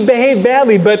 yeah, he behaved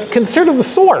badly, but consider the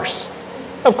source.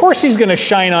 Of course he's going to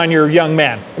shine on your young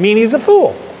man. I mean, he's a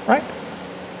fool, right?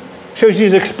 So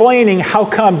she's explaining how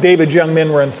come David's young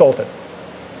men were insulted.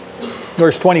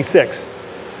 Verse 26.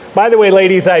 By the way,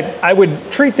 ladies, I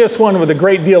would treat this one with a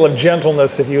great deal of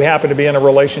gentleness if you happen to be in a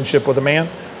relationship with a man,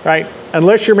 right?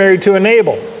 Unless you're married to a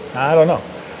Nabal. I don't know.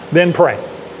 Then pray.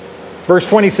 Verse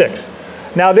 26.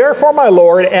 Now therefore, my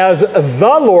Lord, as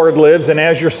the Lord lives and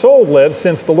as your soul lives,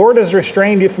 since the Lord has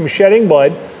restrained you from shedding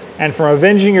blood and from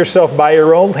avenging yourself by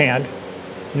your own hand,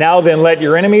 now then let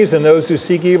your enemies and those who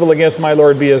seek evil against my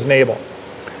Lord be as Nabal.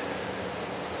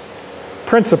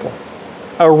 Principle.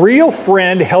 A real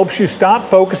friend helps you stop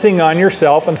focusing on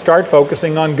yourself and start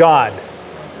focusing on God.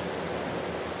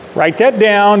 Write that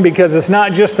down, because it's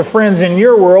not just the friends in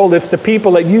your world, it's the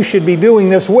people that you should be doing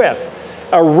this with.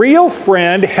 A real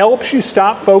friend helps you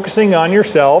stop focusing on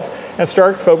yourself and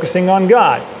start focusing on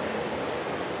God.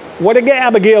 What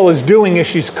Abigail is doing is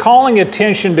she's calling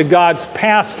attention to God's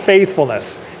past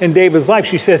faithfulness in David's life.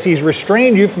 She says he's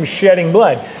restrained you from shedding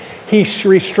blood. He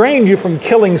restrained you from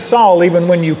killing Saul even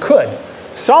when you could.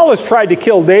 Saul has tried to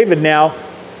kill David now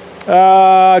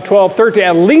 12, 13,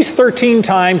 at least 13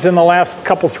 times in the last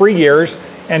 3 years,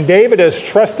 and David has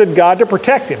trusted God to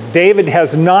protect him. David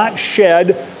has not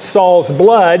shed Saul's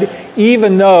blood,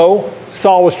 even though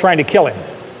Saul was trying to kill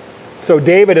him. So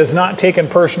David has not taken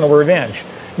personal revenge.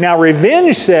 Now,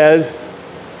 revenge says,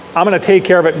 I'm going to take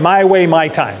care of it my way, my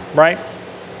time, right?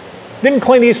 Didn't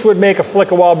Clint Eastwood make a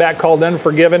flick a while back called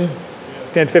Unforgiven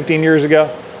 10, 15 years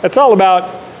ago? It's all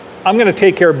about, I'm going to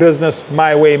take care of business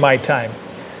my way, my time.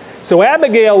 So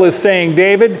Abigail is saying,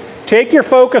 David, take your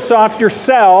focus off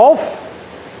yourself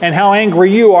and how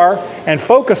angry you are, and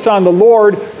focus on the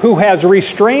Lord who has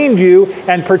restrained you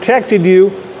and protected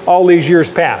you all these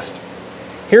years past.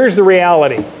 Here's the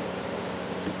reality.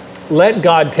 Let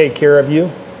God take care of you.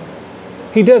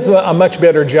 He does a much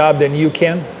better job than you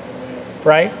can,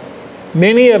 right?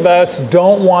 Many of us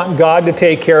don't want God to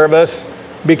take care of us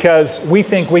because we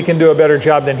think we can do a better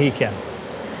job than He can.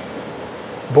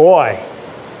 Boy,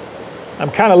 I'm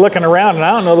kind of looking around and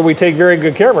I don't know that we take very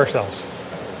good care of ourselves.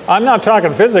 I'm not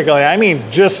talking physically, I mean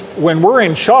just when we're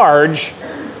in charge,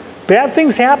 bad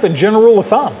things happen, general rule of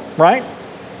thumb, right?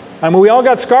 I mean, we all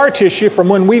got scar tissue from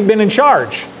when we've been in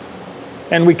charge.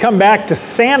 And we come back to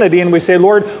sanity and we say,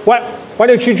 Lord, why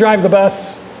don't you drive the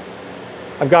bus?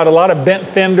 I've got a lot of bent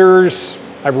fenders.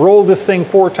 I've rolled this thing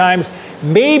 4 times.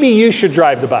 Maybe you should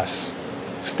drive the bus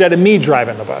instead of me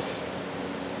driving the bus.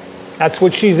 That's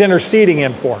what she's interceding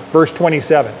him for. Verse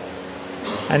 27.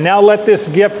 And now let this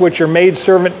gift which your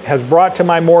maidservant has brought to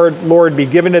my Lord be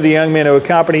given to the young men who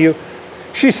accompany you.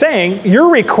 She's saying,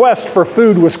 your request for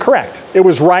food was correct. It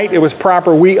was right. It was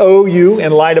proper. We owe you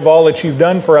in light of all that you've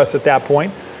done for us at that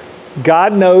point.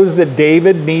 God knows that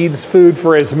David needs food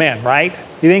for his men, right?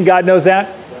 You think God knows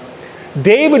that?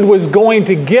 David was going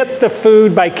to get the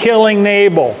food by killing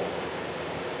Nabal.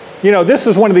 You know, this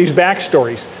is one of these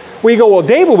backstories. We go, well,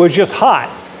 David was just hot.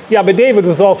 Yeah, but David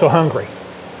was also hungry.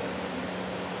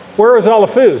 Where was all the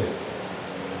food?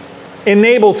 In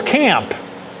Nabal's camp.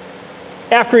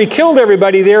 After he killed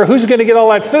everybody there, who's going to get all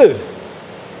that food?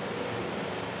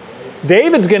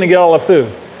 David's going to get all the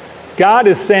food. God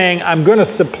is saying, I'm going to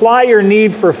supply your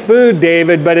need for food,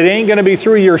 David, but it ain't going to be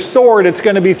through your sword. It's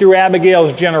going to be through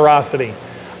Abigail's generosity.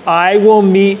 I will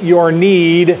meet your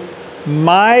need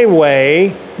my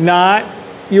way, not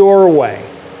your way.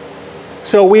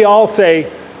 So we all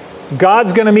say,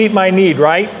 God's going to meet my need,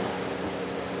 right?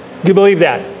 Do you believe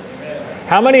that?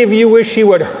 How many of you wish He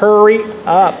would hurry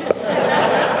up?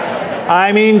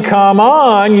 I mean, come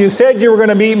on. You said you were going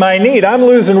to meet my need. I'm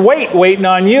losing weight waiting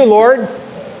on you, Lord.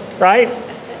 Right?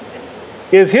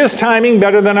 Is His timing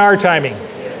better than our timing?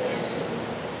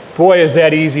 Boy, is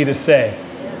that easy to say.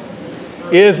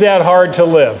 Is that hard to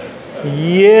live?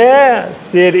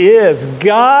 Yes, it is.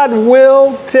 God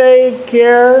will take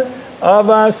care of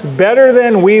us better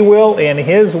than we will in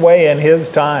His way and His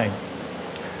time.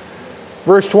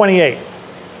 Verse 28.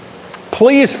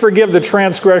 Please forgive the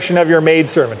transgression of your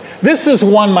maidservant. This is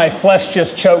one my flesh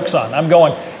just chokes on. I'm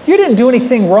going, you didn't do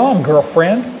anything wrong,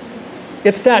 girlfriend.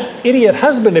 It's that idiot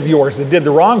husband of yours that did the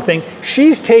wrong thing.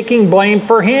 She's taking blame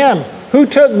for him. Who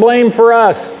took blame for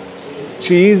us?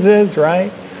 Jesus, right?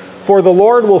 For the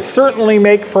Lord will certainly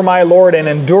make for my Lord an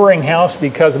enduring house,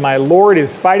 because my Lord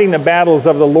is fighting the battles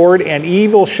of the Lord, and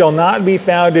evil shall not be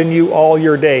found in you all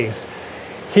your days.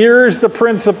 Here's the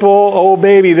principle. Oh,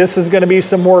 baby, this is going to be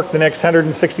some work the next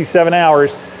 167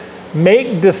 hours.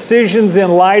 Make decisions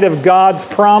in light of God's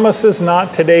promises,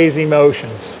 not today's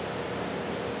emotions.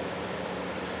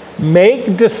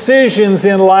 Make decisions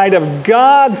in light of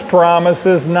God's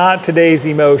promises, not today's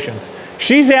emotions.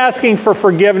 She's asking for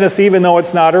forgiveness even though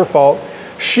it's not her fault.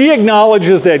 She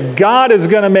acknowledges that God is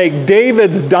going to make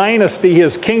David's dynasty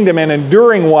His kingdom, an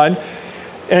enduring one.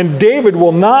 And David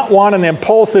will not want an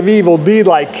impulsive evil deed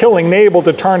like killing Nabal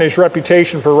to tarnish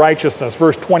reputation for righteousness.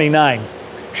 Verse 29.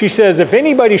 She says, if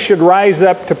anybody should rise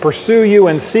up to pursue you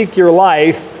and seek your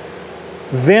life,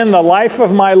 then the life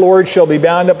of my Lord shall be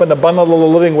bound up in the bundle of the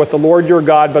living with the Lord your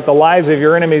God, but the lives of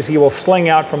your enemies He will sling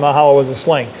out from the hollow as a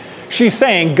sling. She's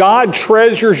saying, God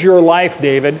treasures your life,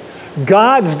 David.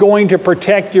 God's going to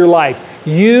protect your life.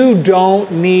 You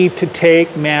don't need to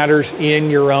take matters in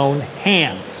your own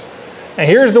hands. And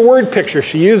here's the word picture.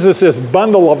 She uses this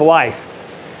bundle of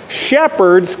life.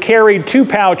 Shepherds carried 2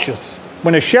 pouches.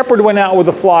 When a shepherd went out with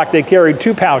a flock, they carried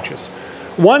 2 pouches.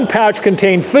 One pouch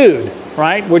contained food,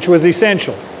 right, which was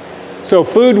essential. So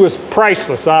food was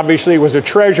priceless. Obviously, it was a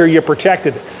treasure. You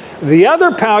protected it. The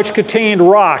other pouch contained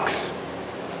rocks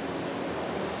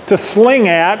to sling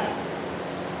at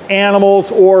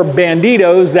animals or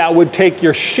banditos that would take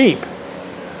your sheep.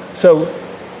 So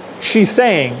she's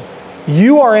saying,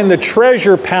 you are in the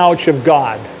treasure pouch of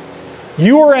God.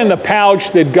 You are in the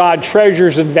pouch that God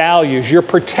treasures and values. You're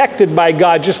protected by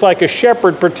God just like a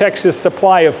shepherd protects his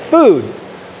supply of food.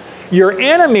 Your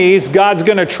enemies, God's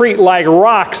going to treat like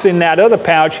rocks in that other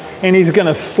pouch, and He's going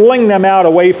to sling them out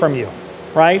away from you,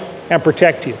 right? And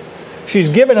protect you. She's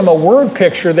given him a word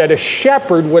picture that a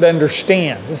shepherd would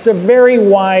understand. This is a very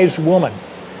wise woman.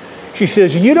 She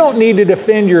says, you don't need to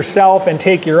defend yourself and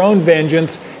take your own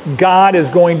vengeance. God is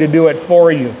going to do it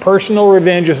for you. Personal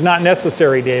revenge is not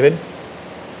necessary, David.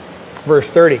 Verse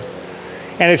 30.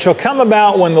 And it shall come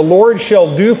about when the Lord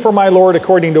shall do for my Lord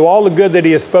according to all the good that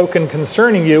he has spoken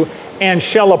concerning you, and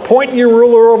shall appoint you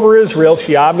ruler over Israel.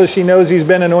 She obviously knows he's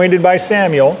been anointed by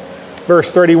Samuel.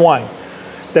 Verse 31.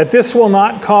 That this will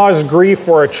not cause grief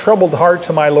or a troubled heart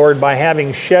to my Lord by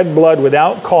having shed blood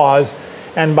without cause,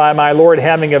 and by my Lord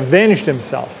having avenged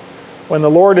himself. When the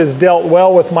Lord has dealt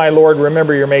well with my Lord,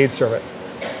 remember your maidservant.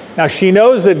 Now she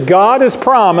knows that God has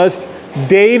promised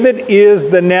David is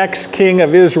the next king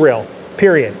of Israel,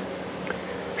 period.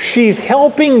 She's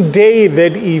helping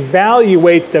David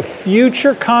evaluate the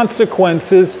future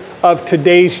consequences of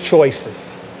today's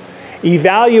choices.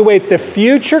 Evaluate the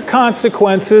future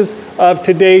consequences of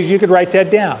today's, you could write that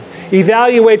down.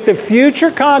 Evaluate the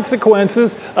future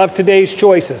consequences of today's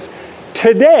choices.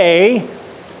 Today,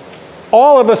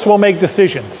 all of us will make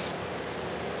decisions.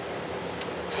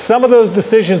 Some of those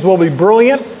decisions will be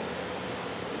brilliant,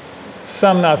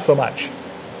 some not so much.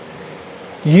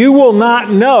 You will not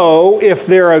know if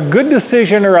they're a good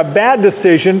decision or a bad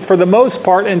decision for the most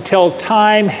part until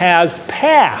time has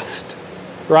passed,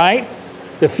 right?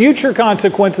 The future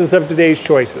consequences of today's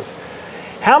choices.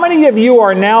 How many of you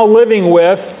are now living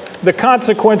with the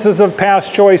consequences of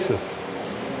past choices?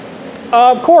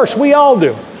 Of course, we all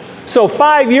do. So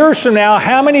 5 years from now,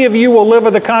 how many of you will live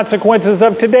with the consequences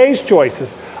of today's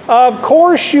choices? Of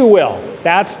course you will.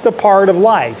 That's the part of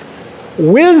life.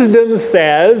 Wisdom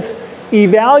says,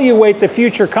 evaluate the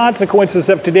future consequences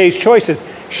of today's choices.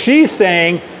 She's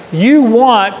saying, you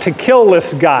want to kill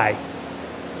this guy.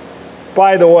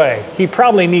 By the way, he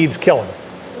probably needs killing,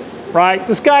 right?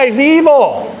 This guy's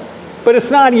evil. But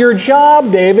it's not your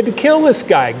job, David, to kill this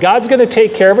guy. God's going to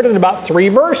take care of it in about 3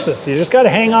 verses. You just got to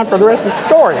hang on for the rest of the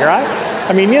story, right?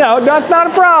 I mean, that's not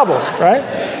a problem, right?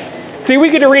 See,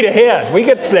 we get to read ahead. We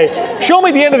get to say, show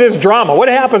me the end of this drama. What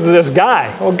happens to this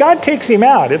guy? Well, God takes him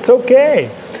out. It's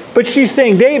okay. But she's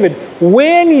saying, David,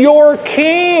 when you're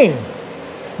king,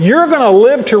 you're going to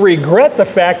live to regret the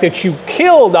fact that you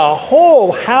killed a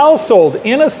whole household,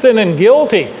 innocent and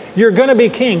guilty. You're going to be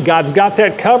king. God's got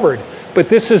that covered. But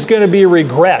this is going to be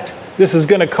regret. This is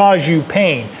going to cause you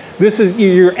pain.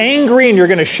 You're angry and you're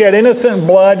going to shed innocent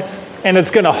blood, and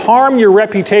it's going to harm your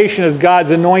reputation as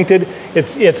God's anointed.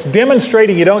 It's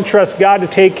demonstrating you don't trust God to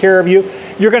take care of you.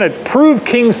 You're going to prove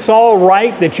King Saul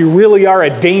right that you really are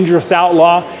a dangerous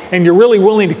outlaw and you're really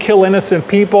willing to kill innocent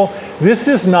people. This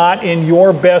is not in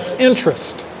your best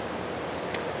interest.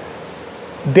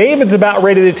 David's about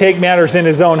ready to take matters in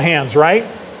his own hands, right?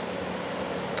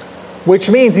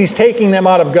 Which means he's taking them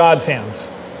out of God's hands.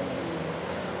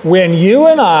 When you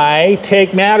and I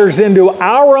take matters into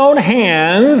our own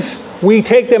hands, we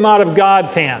take them out of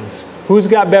God's hands. Who's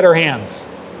got better hands?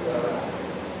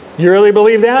 You really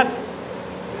believe that?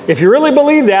 If you really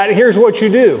believe that, here's what you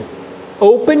do.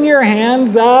 Open your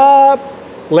hands up.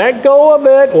 Let go of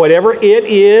it, whatever it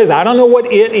is. I don't know what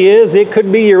it is. It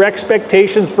could be your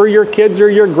expectations for your kids or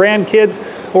your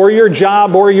grandkids or your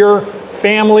job or your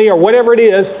family or whatever it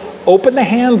is. Open the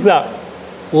hands up.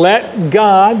 Let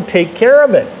God take care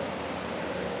of it.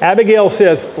 Abigail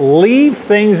says, leave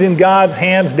things in God's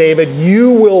hands, David. You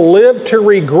will live to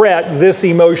regret this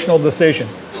emotional decision.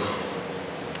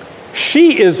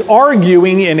 She is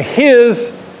arguing in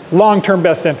his long-term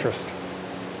best interest.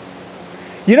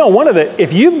 You know,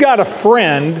 if you've got a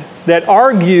friend that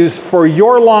argues for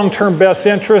your long-term best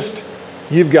interest,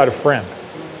 you've got a friend.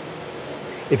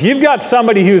 If you've got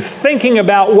somebody who's thinking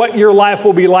about what your life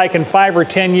will be like in 5 or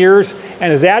 10 years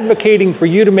and is advocating for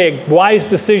you to make wise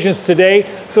decisions today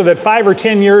so that 5 or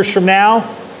 10 years from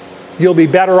now, you'll be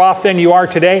better off than you are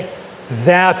today,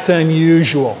 that's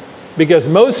unusual. Because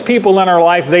most people in our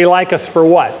life, they like us for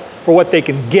what? For what they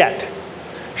can get.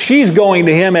 She's going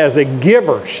to him as a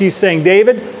giver. She's saying,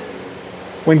 David,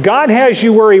 when God has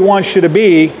you where he wants you to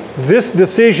be, this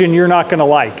decision you're not going to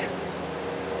like.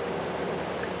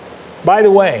 By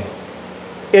the way,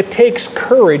 it takes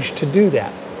courage to do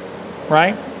that,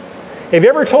 right? Have you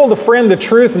ever told a friend the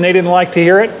truth and they didn't like to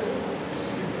hear it?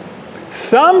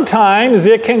 Sometimes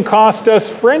it can cost us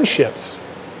friendships.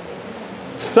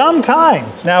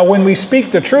 Sometimes. Now, when we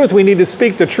speak the truth, we need to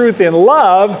speak the truth in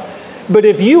love. But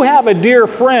if you have a dear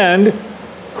friend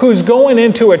who's going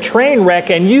into a train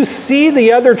wreck and you see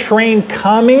the other train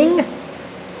coming,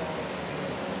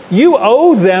 you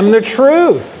owe them the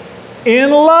truth.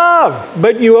 In love,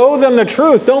 but you owe them the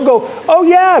truth. Don't go, oh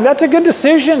yeah, that's a good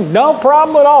decision. No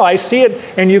problem at all. I see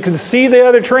it, and you can see the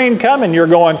other train coming. You're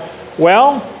going,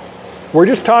 Well, we're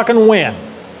just talking when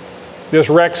this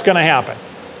wreck's going to happen,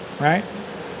 right?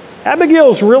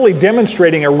 Abigail's really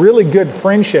demonstrating a really good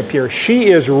friendship here. She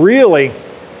is really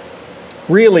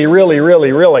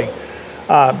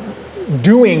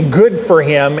doing good for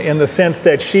him in the sense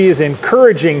that she is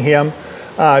encouraging him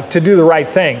to do the right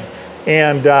thing.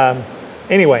 And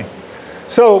anyway,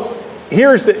 so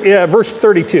here's the verse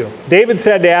 32. David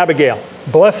said to Abigail,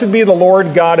 "Blessed be the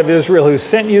Lord God of Israel, who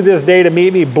sent you this day to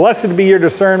meet me. Blessed be your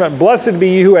discernment. Blessed be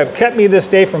you who have kept me this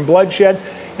day from bloodshed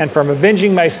and from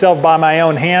avenging myself by my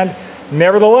own hand.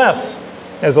 Nevertheless,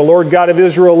 as the Lord God of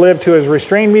Israel lived, who has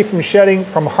restrained me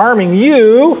from harming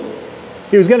you,"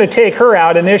 he was going to take her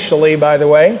out initially, by the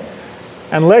way,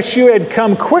 "unless you had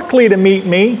come quickly to meet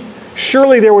me,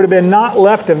 surely there would have been not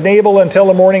left of Nabal until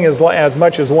the morning as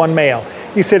much as one male."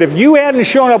 He said, if you hadn't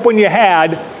shown up when you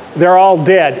had, they're all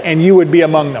dead, and you would be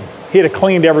among them. He'd have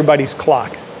cleaned everybody's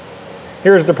clock.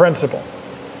 Here's the principle.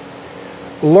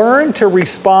 Learn to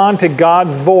respond to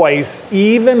God's voice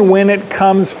even when it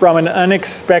comes from an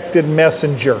unexpected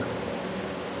messenger.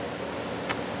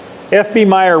 F.B.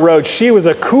 Meyer wrote, "She was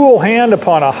a cool hand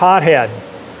upon a hot head.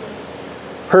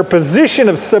 Her position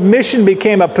of submission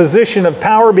became a position of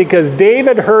power because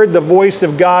David heard the voice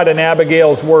of God in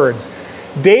Abigail's words."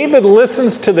 David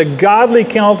listens to the godly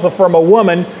counsel from a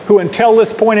woman who until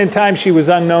this point in time she was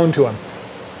unknown to him.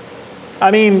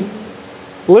 I mean,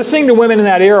 listening to women in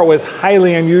that era was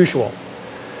highly unusual.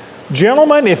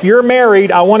 Gentlemen, if you're married,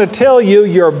 I want to tell you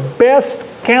your best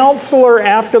counselor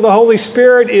after the Holy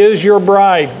Spirit is your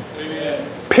bride. Amen.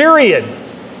 Period.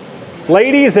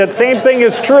 Ladies, that same thing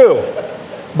is true.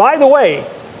 By the way,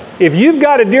 if you've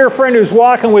got a dear friend who's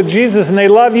walking with Jesus and they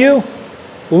love you,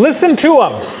 listen to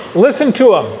them. Listen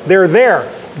to them. They're there.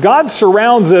 God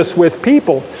surrounds us with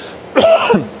people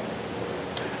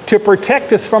to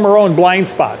protect us from our own blind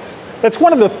spots. That's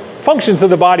one of the functions of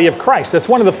the body of Christ. That's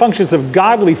one of the functions of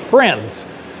godly friends.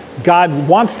 God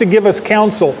wants to give us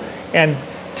counsel, and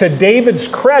to David's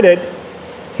credit,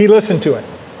 he listened to it.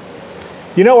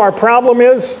 You know, our problem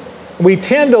is we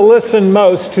tend to listen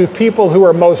most to people who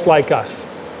are most like us,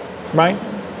 right?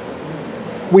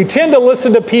 We tend to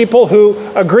listen to people who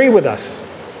agree with us.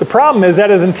 The problem is that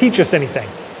doesn't teach us anything.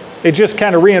 It just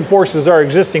kind of reinforces our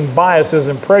existing biases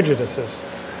and prejudices.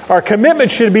 Our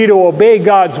commitment should be to obey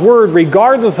God's word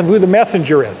regardless of who the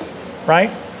messenger is,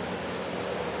 right?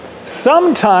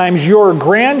 Sometimes your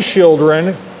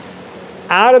grandchildren,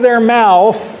 out of their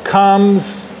mouth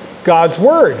comes God's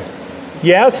word.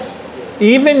 Yes,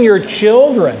 even your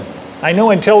children. I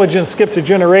know intelligence skips a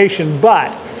generation,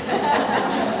 but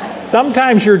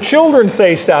sometimes your children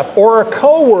say stuff, or a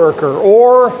coworker,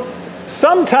 or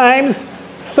sometimes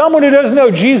someone who doesn't know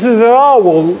Jesus at all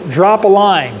will drop a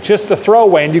line, just a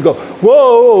throwaway, and you go,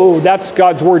 whoa, that's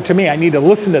God's word to me. I need to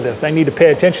listen to this. I need to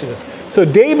pay attention to this. So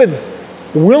David's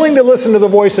willing to listen to the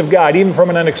voice of God, even from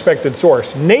an unexpected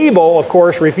source. Nabal, of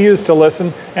course, refused to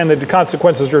listen, and the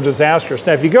consequences are disastrous.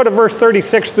 Now, if you go to verse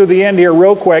 36 through the end here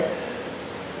real quick,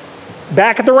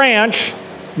 back at the ranch,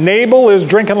 Nabal is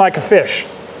drinking like a fish.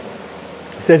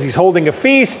 It says he's holding a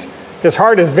feast. His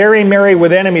heart is very merry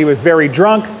within him. He was very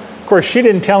drunk. Of course, she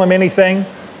didn't tell him anything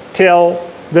till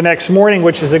the next morning,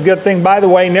 which is a good thing. By the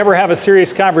way, never have a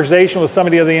serious conversation with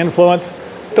somebody of the influence.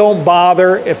 Don't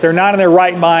bother. If they're not in their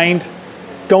right mind,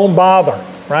 don't bother,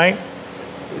 right?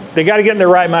 They got to get in their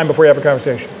right mind before you have a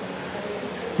conversation.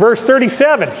 Verse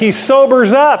 37, he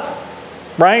sobers up,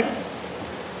 right?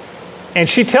 And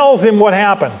she tells him what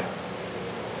happened.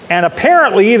 And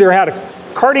apparently either had a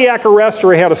cardiac arrest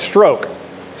or he had a stroke.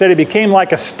 Said he became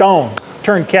like a stone,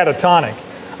 turned catatonic.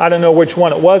 I don't know which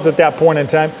one it was at that point in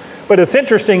time. But it's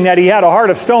interesting that he had a heart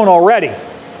of stone already.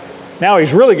 Now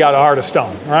he's really got a heart of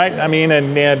stone, right? I mean,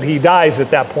 and he dies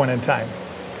at that point in time.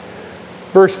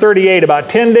 Verse 38, about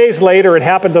 10 days later, it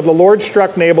happened that the Lord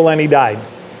struck Nabal and he died.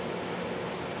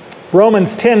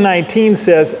 Romans 10:19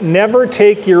 says, never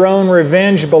take your own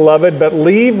revenge, beloved, but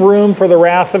leave room for the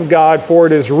wrath of God, for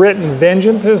it is written,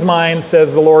 vengeance is mine,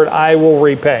 says the Lord, I will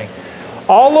repay.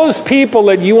 All those people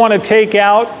that you want to take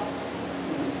out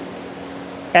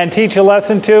and teach a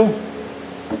lesson to,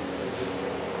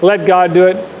 let God do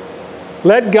it.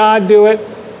 Let God do it.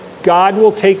 God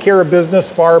will take care of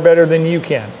business far better than you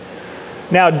can.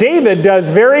 Now, David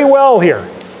does very well here.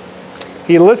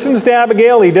 He listens to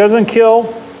Abigail. He doesn't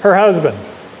kill her husband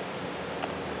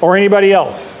or anybody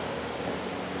else.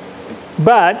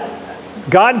 But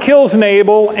God kills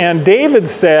Nabal, and David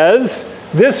says,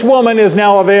 this woman is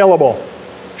now available.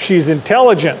 She's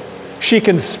intelligent. She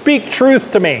can speak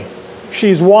truth to me.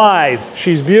 She's wise.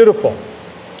 She's beautiful.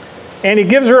 And he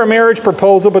gives her a marriage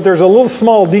proposal, but there's a little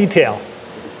small detail.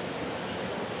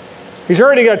 He's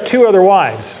already got 2 other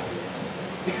wives.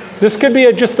 This could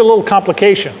be just a little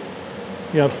complication,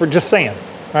 for just saying,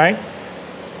 right?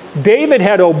 David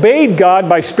had obeyed God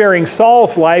by sparing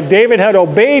Saul's life. David had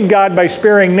obeyed God by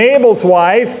sparing Nabal's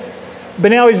wife.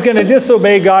 But now he's going to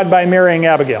disobey God by marrying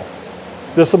Abigail.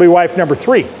 This will be wife number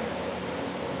 3.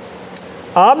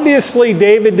 Obviously,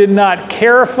 David did not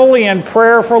carefully and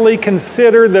prayerfully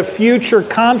consider the future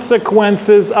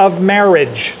consequences of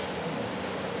marriage.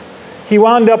 He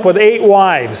wound up with 8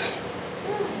 wives,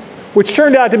 which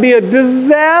turned out to be a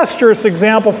disastrous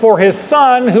example for his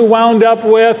son, who wound up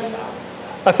with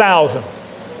 1,000.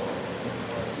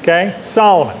 Okay?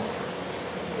 Solomon.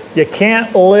 You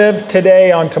can't live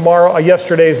today on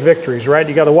yesterday's victories, right?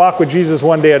 You got to walk with Jesus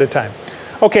one day at a time.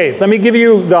 Okay, let me give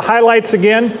you the highlights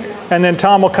again, and then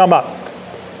Tom will come up.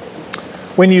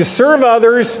 When you serve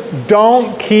others,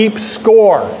 don't keep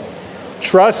score.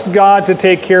 Trust God to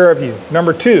take care of you.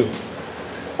 Number 2,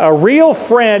 a real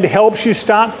friend helps you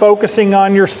stop focusing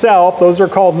on yourself. Those are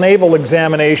called navel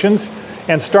examinations,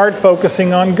 and start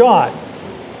focusing on God.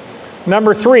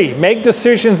 Number 3, make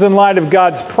decisions in light of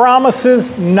God's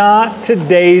promises, not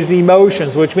today's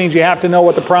emotions, which means you have to know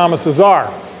what the promises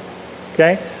are.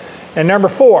 Okay? And number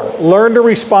 4, learn to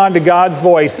respond to God's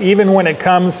voice even when it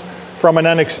comes from an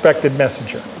unexpected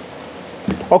messenger.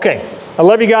 Okay, I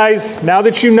love you guys. Now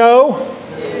that you know,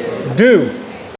 do.